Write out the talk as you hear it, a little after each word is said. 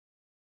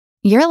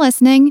You're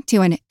listening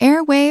to an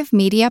Airwave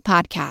Media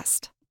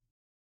Podcast.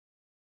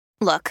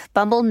 Look,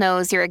 Bumble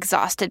knows you're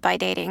exhausted by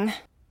dating.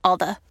 All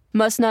the,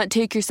 must not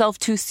take yourself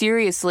too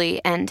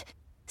seriously, and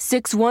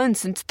 6'1"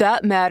 since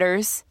that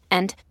matters,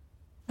 and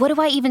what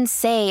do I even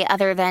say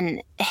other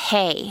than,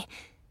 hey?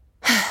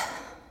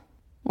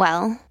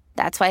 Well,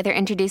 that's why they're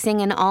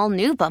introducing an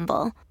all-new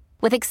Bumble,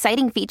 with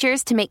exciting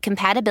features to make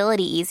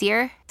compatibility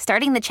easier,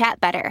 starting the chat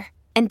better,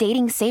 and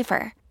dating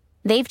safer.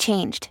 They've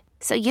changed,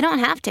 so you don't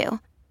have to.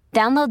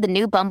 Download the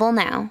new Bumble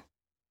now.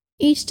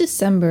 Each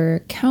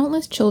December,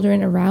 countless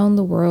children around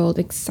the world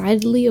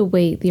excitedly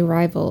await the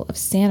arrival of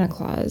Santa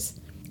Claus.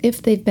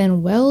 If they've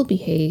been well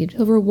behaved,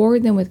 he'll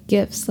reward them with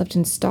gifts left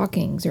in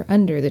stockings or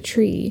under the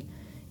tree.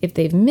 If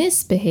they've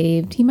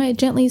misbehaved, he might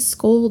gently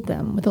scold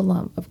them with a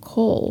lump of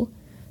coal.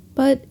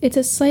 But it's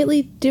a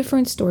slightly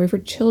different story for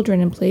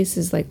children in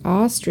places like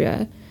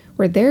Austria,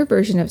 where their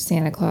version of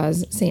Santa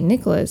Claus, St.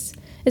 Nicholas,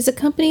 is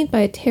accompanied by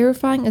a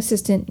terrifying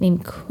assistant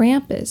named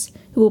Krampus,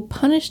 who will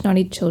punish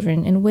naughty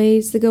children in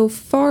ways that go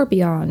far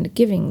beyond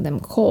giving them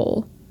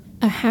coal.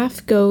 A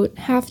half-goat,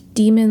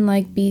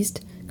 half-demon-like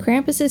beast,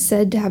 Krampus is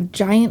said to have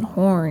giant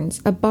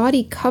horns, a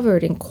body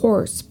covered in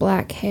coarse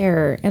black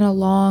hair, and a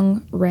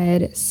long,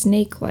 red,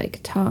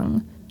 snake-like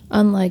tongue.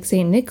 Unlike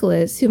St.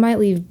 Nicholas, who might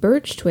leave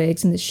birch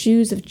twigs in the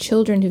shoes of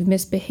children who've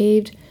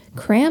misbehaved,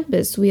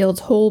 Krampus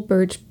wields whole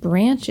birch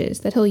branches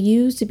that he'll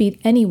use to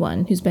beat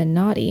anyone who's been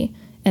naughty.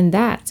 And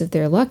that's if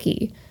they're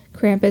lucky.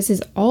 Krampus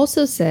is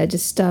also said to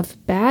stuff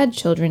bad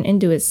children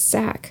into his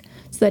sack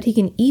so that he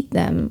can eat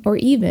them or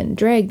even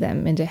drag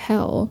them into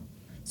hell.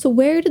 So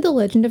where did the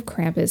legend of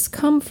Krampus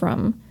come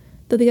from?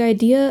 Though the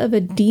idea of a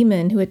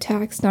demon who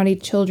attacks naughty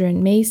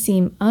children may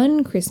seem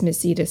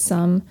un-Christmassy to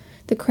some,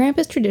 the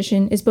Krampus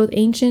tradition is both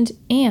ancient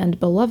and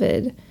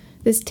beloved.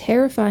 This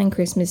terrifying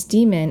Christmas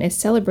demon is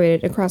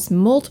celebrated across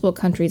multiple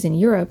countries in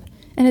Europe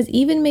and has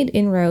even made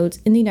inroads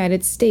in the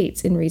United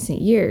States in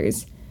recent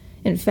years.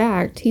 In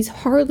fact, he's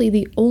hardly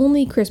the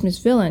only Christmas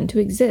villain to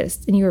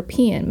exist in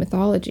European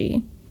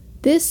mythology.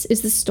 This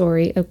is the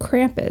story of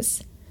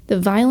Krampus, the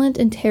violent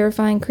and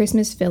terrifying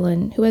Christmas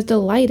villain who has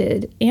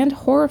delighted and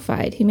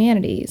horrified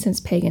humanity since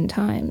pagan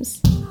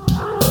times.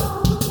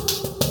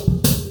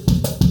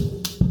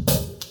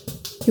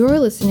 You're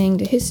listening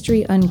to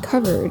History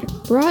Uncovered,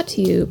 brought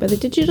to you by the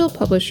digital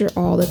publisher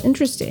All That's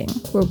Interesting,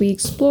 where we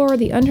explore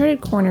the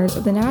uncharted corners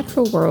of the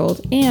natural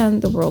world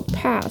and the world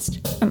past.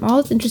 I'm All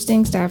That's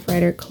Interesting staff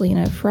writer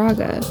Kalina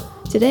Fraga.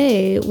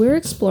 Today, we're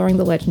exploring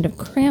the legend of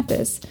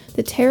Krampus,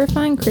 the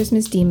terrifying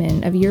Christmas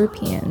demon of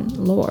European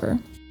lore.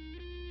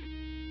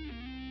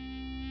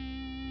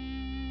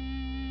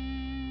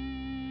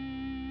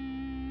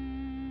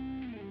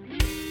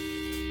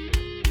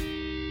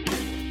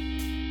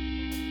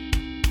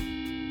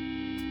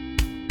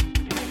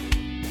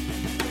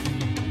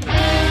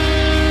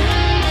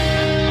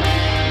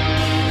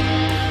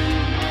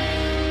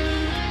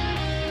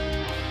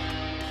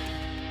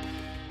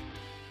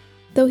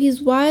 Though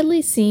he's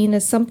widely seen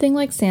as something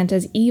like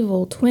Santa's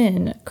evil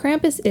twin,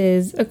 Krampus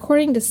is,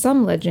 according to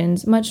some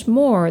legends, much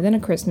more than a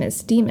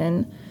Christmas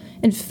demon.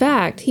 In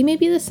fact, he may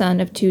be the son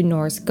of two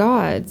Norse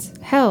gods,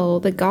 Hel,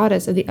 the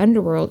goddess of the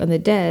underworld and the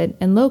dead,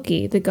 and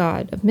Loki, the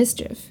god of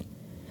mischief.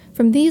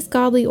 From these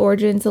godly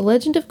origins, the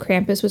legend of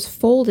Krampus was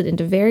folded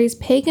into various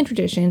pagan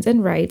traditions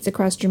and rites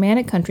across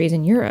Germanic countries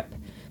in Europe.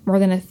 More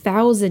than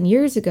 1,000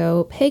 years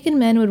ago, pagan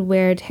men would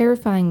wear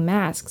terrifying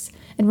masks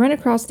and run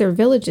across their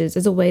villages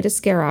as a way to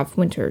scare off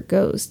winter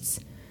ghosts.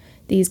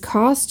 These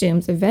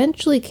costumes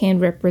eventually came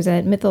to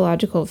represent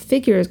mythological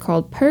figures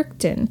called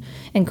Perchten,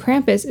 and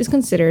Krampus is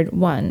considered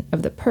one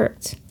of the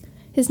Percht.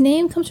 His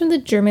name comes from the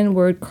German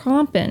word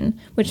Krampen,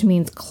 which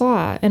means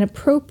claw, an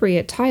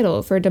appropriate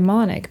title for a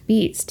demonic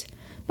beast.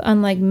 But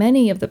unlike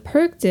many of the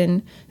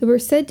Perchten, who were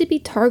said to be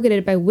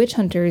targeted by witch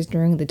hunters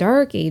during the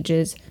Dark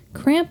Ages,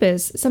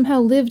 Krampus somehow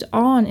lived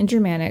on in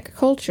Germanic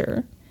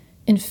culture.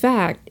 In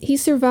fact, he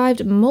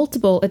survived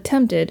multiple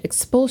attempted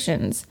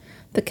expulsions.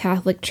 The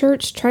Catholic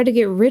Church tried to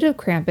get rid of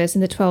Krampus in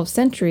the 12th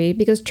century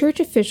because church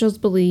officials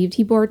believed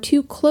he bore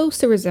too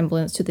close a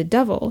resemblance to the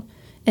devil,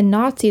 and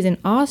Nazis in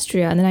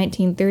Austria in the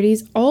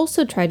 1930s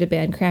also tried to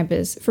ban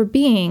Krampus for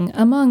being,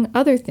 among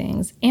other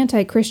things,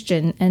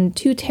 anti-Christian and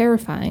too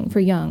terrifying for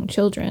young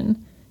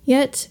children.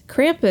 Yet,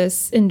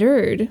 Krampus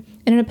endured.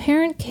 In an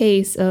apparent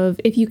case of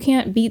if you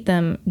can't beat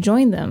them,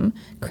 join them,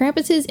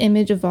 Krampus's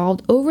image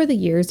evolved over the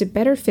years to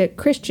better fit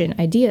Christian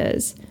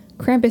ideas.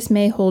 Krampus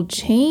may hold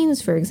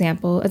chains, for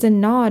example, as a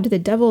nod to the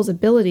devil's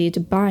ability to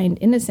bind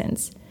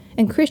innocents,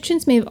 and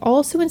Christians may have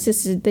also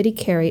insisted that he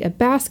carry a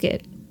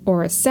basket,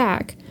 or a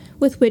sack,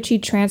 with which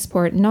he'd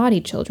transport naughty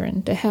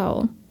children to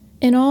hell.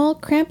 In all,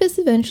 Krampus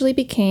eventually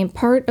became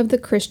part of the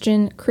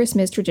Christian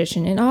Christmas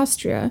tradition in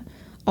Austria.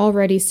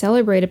 Already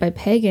celebrated by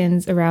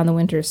pagans around the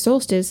winter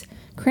solstice,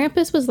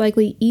 Krampus was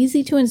likely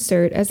easy to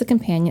insert as the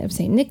companion of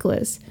St.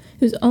 Nicholas,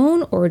 whose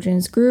own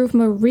origins grew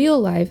from a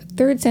real-life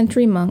 3rd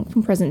century monk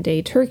from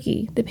present-day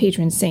Turkey, the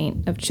patron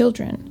saint of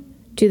children.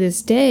 To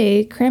this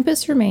day,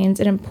 Krampus remains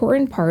an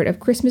important part of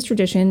Christmas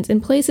traditions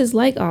in places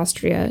like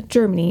Austria,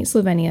 Germany,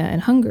 Slovenia,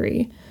 and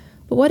Hungary.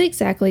 But what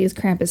exactly is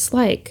Krampus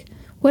like?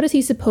 What does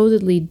he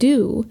supposedly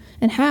do?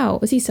 And how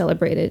is he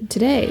celebrated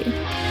today?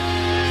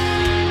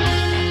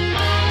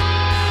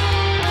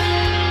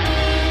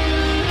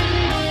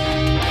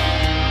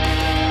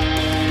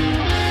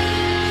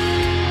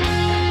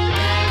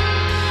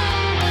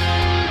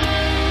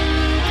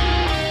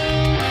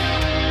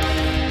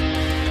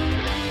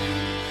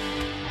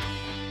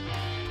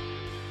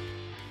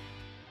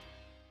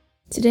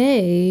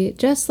 Today,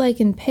 just like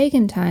in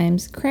pagan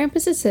times,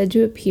 Krampus is said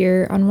to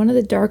appear on one of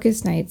the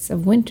darkest nights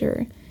of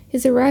winter.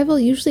 His arrival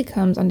usually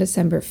comes on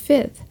December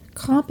 5th,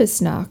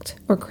 Krampusnacht,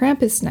 or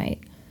Krampus Night.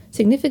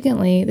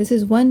 Significantly, this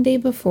is one day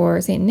before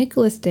St.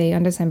 Nicholas Day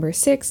on December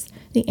 6th,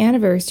 the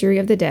anniversary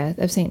of the death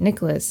of St.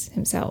 Nicholas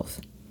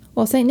himself.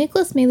 While St.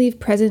 Nicholas may leave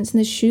presents in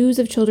the shoes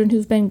of children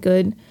who've been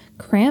good,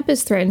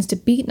 Krampus threatens to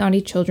beat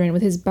naughty children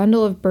with his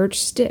bundle of birch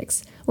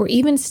sticks, or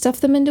even stuff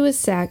them into his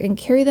sack and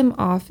carry them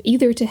off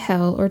either to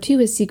hell or to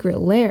his secret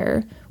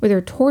lair, where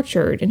they're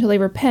tortured until they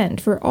repent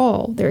for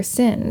all their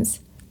sins.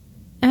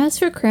 As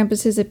for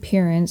Krampus's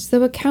appearance,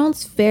 though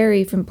accounts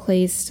vary from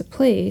place to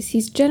place,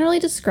 he's generally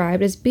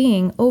described as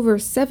being over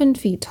 7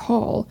 feet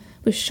tall,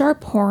 with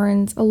sharp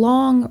horns, a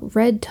long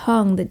red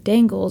tongue that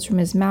dangles from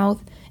his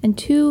mouth, and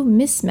 2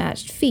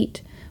 mismatched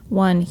feet,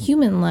 one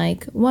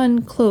human-like,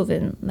 one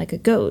cloven like a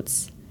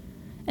goat's.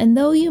 And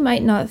though you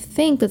might not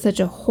think that such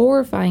a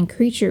horrifying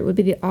creature would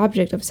be the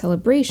object of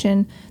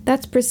celebration,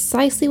 that's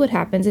precisely what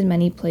happens in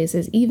many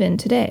places even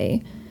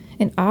today.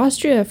 In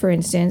Austria, for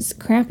instance,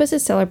 Krampus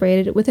is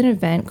celebrated with an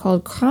event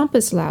called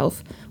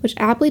Krampuslauf, which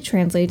aptly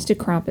translates to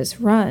Krampus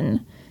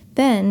Run.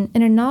 Then,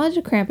 in a nod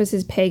to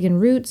Krampus's pagan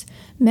roots,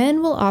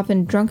 men will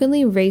often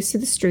drunkenly race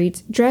through the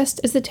streets dressed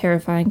as the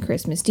terrifying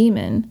Christmas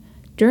demon.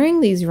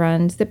 During these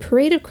runs, the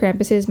parade of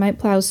Krampuses might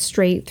plow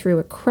straight through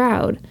a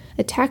crowd,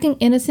 attacking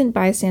innocent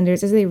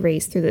bystanders as they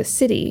race through the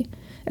city.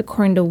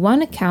 According to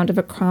one account of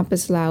a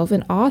Krampuslauf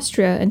in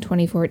Austria in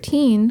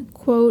 2014,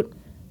 quote,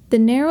 "The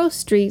narrow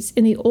streets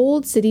in the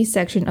old city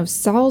section of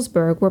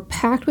Salzburg were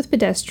packed with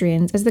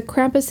pedestrians as the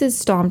Krampuses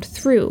stomped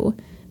through.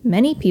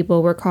 Many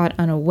people were caught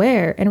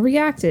unaware and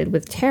reacted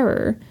with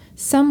terror.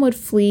 Some would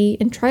flee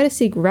and try to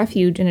seek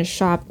refuge in a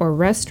shop or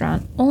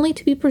restaurant, only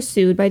to be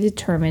pursued by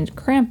determined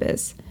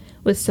Krampus.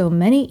 With so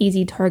many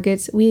easy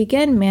targets, we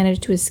again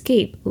managed to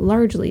escape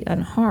largely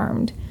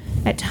unharmed.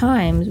 At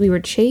times, we were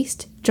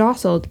chased,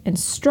 jostled, and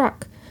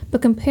struck,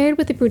 but compared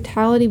with the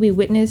brutality we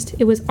witnessed,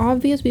 it was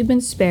obvious we'd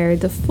been spared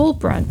the full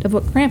brunt of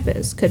what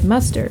Krampus could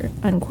muster,"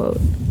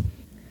 unquote.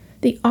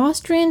 The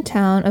Austrian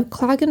town of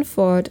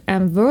Klagenfurt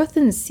am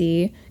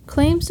Wörthensee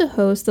claims to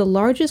host the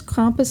largest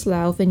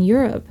Krampuslauf in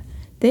Europe.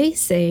 They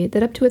say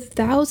that up to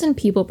 1,000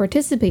 people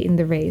participate in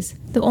the race,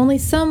 though only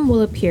some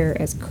will appear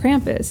as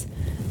Krampus.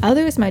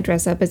 Others might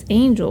dress up as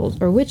angels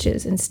or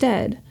witches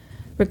instead.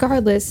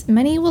 Regardless,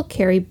 many will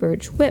carry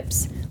birch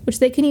whips, which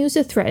they can use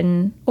to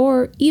threaten,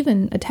 or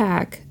even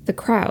attack, the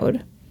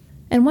crowd.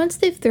 And once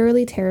they've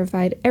thoroughly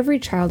terrified every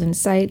child in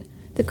sight,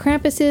 the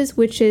Krampuses,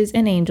 witches,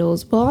 and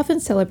angels will often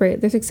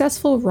celebrate their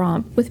successful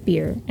romp with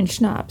beer and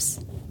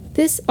schnapps.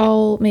 This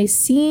all may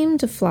seem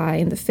to fly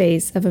in the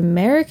face of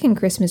American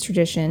Christmas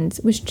traditions,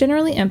 which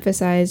generally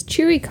emphasize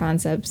cheery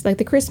concepts like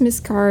the Christmas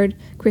card,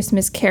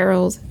 Christmas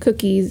carols,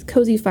 cookies,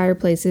 cozy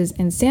fireplaces,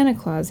 and Santa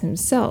Claus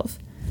himself.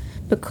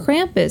 But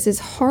Krampus is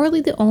hardly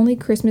the only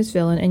Christmas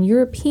villain in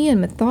European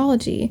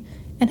mythology,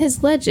 and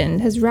his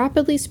legend has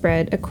rapidly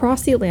spread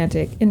across the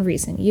Atlantic in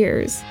recent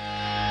years.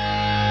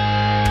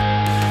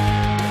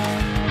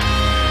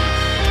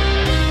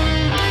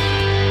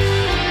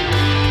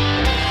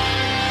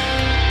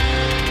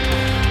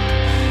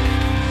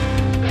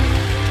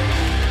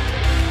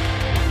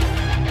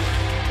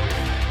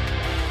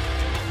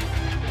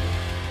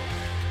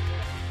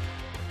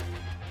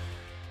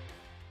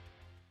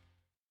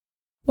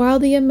 While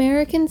the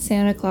American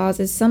Santa Claus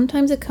is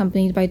sometimes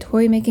accompanied by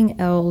toy-making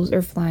elves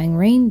or flying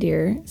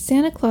reindeer,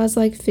 Santa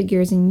Claus-like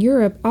figures in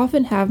Europe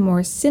often have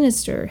more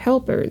sinister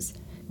helpers.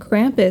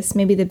 Krampus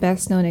may be the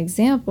best-known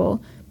example,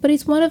 but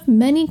he's one of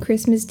many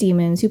Christmas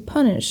demons who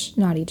punish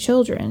naughty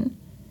children.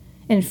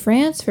 In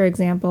France, for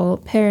example,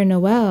 Père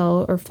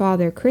Noël, or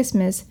Father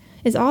Christmas,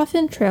 is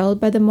often trailed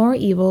by the more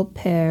evil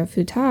Père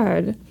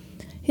Fouettard.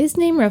 His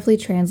name roughly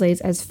translates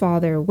as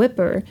Father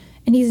Whipper,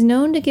 and he's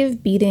known to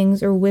give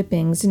beatings or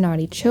whippings to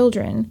naughty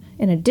children,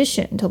 in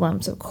addition to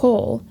lumps of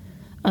coal.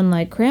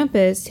 Unlike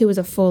Krampus, who is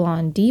a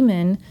full-on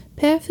demon,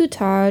 Père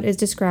Fouettard is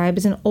described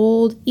as an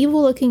old,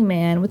 evil-looking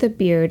man with a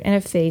beard and a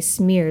face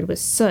smeared with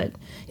soot,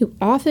 who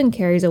often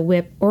carries a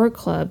whip or a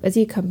club as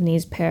he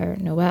accompanies Père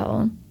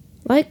Noël.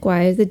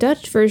 Likewise, the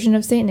Dutch version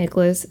of St.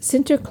 Nicholas,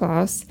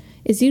 Sinterklaas,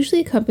 is usually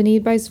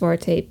accompanied by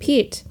Zwarte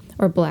Piet,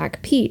 or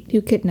Black Pete,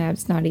 who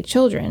kidnaps naughty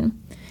children.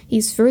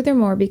 He's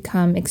furthermore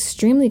become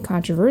extremely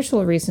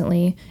controversial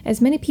recently,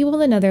 as many people in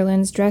the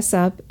Netherlands dress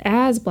up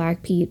as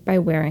Black Pete by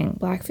wearing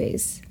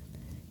blackface.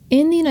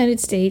 In the United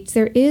States,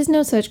 there is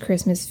no such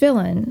Christmas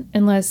villain,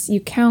 unless you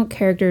count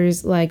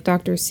characters like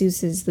Dr.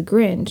 Seuss's The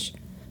Grinch.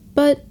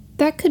 But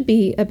that could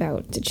be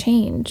about to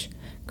change.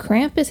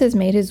 Krampus has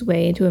made his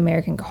way into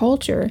American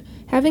culture,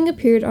 having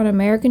appeared on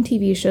American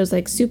TV shows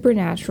like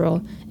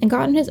Supernatural and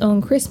gotten his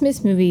own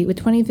Christmas movie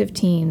with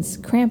 2015's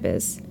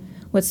Krampus.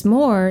 What's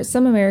more,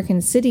 some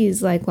American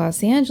cities like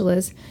Los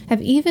Angeles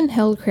have even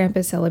held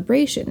Krampus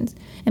celebrations,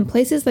 and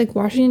places like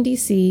Washington,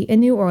 D.C.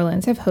 and New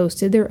Orleans have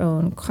hosted their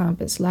own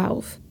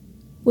Krampuslauf.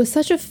 With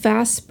such a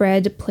fast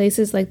spread to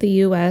places like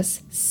the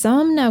US,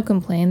 some now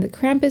complain that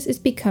Krampus is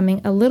becoming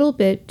a little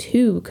bit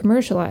too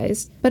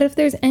commercialized. But if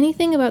there's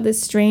anything about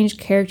this strange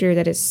character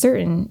that is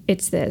certain,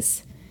 it's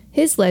this.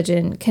 His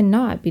legend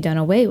cannot be done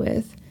away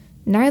with.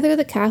 Neither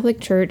the Catholic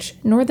Church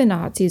nor the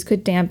Nazis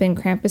could dampen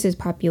Krampus's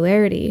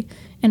popularity,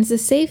 and it's a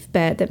safe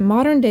bet that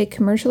modern-day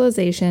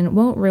commercialization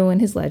won't ruin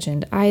his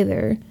legend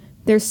either.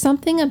 There's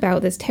something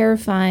about this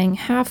terrifying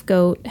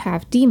half-goat,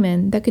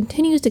 half-demon that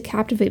continues to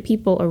captivate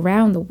people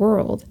around the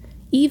world,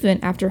 even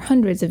after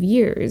hundreds of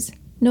years,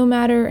 no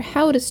matter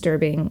how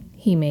disturbing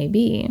he may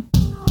be.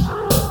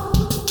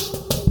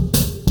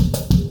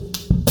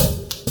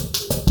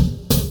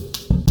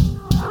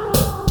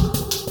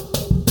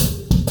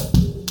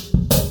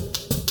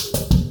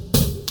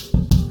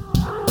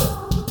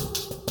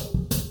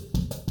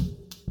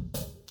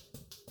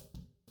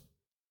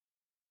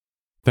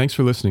 Thanks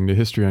for listening to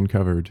History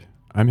Uncovered.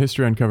 I'm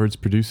History Uncovered's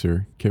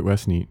producer, Kit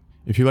Westneat.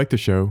 If you like the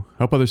show,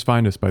 help others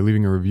find us by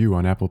leaving a review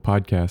on Apple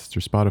Podcasts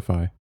or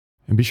Spotify.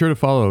 And be sure to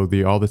follow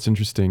the All That's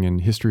Interesting and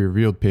History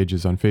Revealed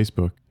pages on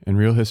Facebook and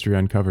Real History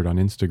Uncovered on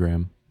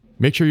Instagram.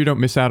 Make sure you don't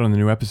miss out on the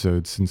new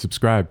episodes and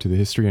subscribe to the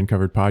History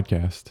Uncovered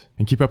podcast.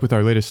 And keep up with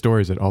our latest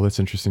stories at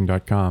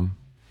allthat'sinteresting.com.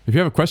 If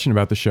you have a question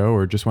about the show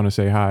or just want to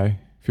say hi,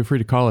 feel free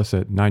to call us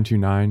at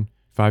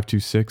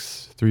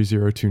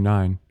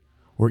 929-526-3029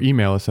 or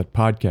email us at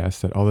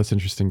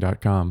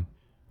podcast@allthat'sinteresting.com.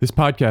 This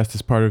podcast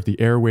is part of the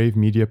Airwave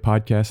Media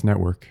Podcast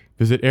Network.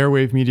 Visit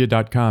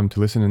airwavemedia.com to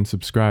listen and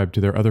subscribe to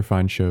their other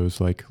fine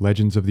shows like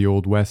Legends of the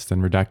Old West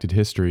and Redacted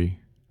History.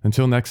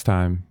 Until next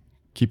time,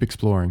 keep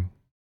exploring.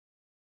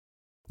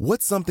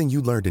 What's something you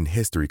learned in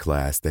history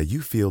class that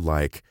you feel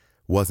like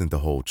wasn't the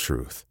whole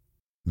truth?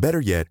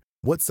 Better yet,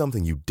 what's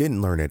something you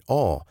didn't learn at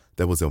all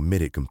that was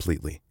omitted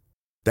completely?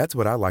 That's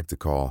what I like to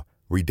call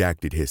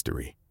redacted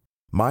history.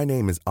 My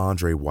name is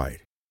Andre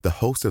White, the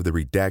host of the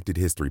Redacted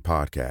History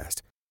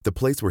Podcast, the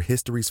place where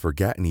history's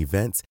forgotten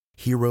events,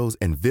 heroes,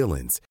 and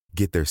villains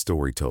get their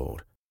story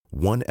told,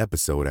 one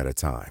episode at a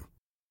time.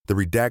 The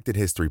Redacted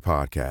History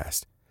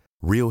Podcast.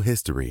 Real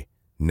history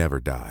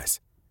never dies.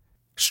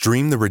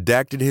 Stream the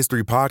Redacted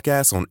History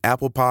Podcast on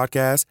Apple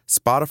Podcasts,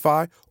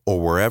 Spotify, or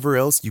wherever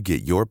else you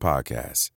get your podcasts.